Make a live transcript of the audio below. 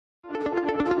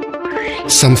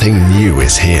Something new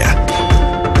is here,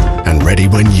 and ready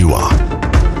when you are.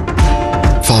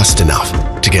 Fast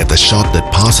enough to get the shot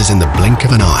that passes in the blink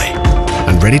of an eye,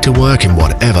 and ready to work in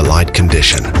whatever light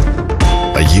condition.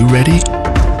 Are you ready?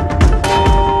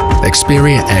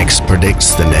 Xperia X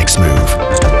predicts the next move.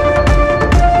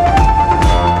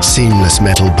 Seamless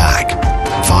metal back,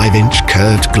 5-inch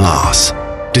curved glass,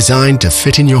 designed to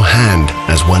fit in your hand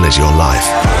as well as your life.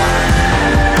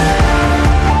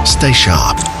 Stay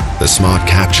sharp, the smart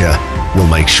capture will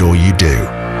make sure you do.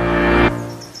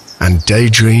 And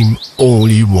daydream all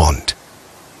you want.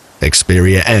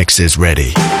 Xperia X is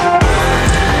ready.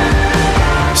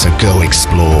 So go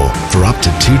explore for up to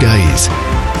 2 days.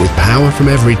 With power from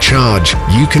every charge,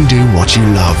 you can do what you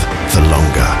love for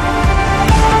longer.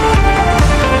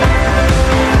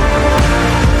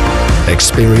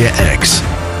 Xperia X,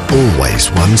 always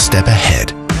one step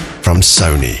ahead from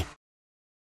Sony.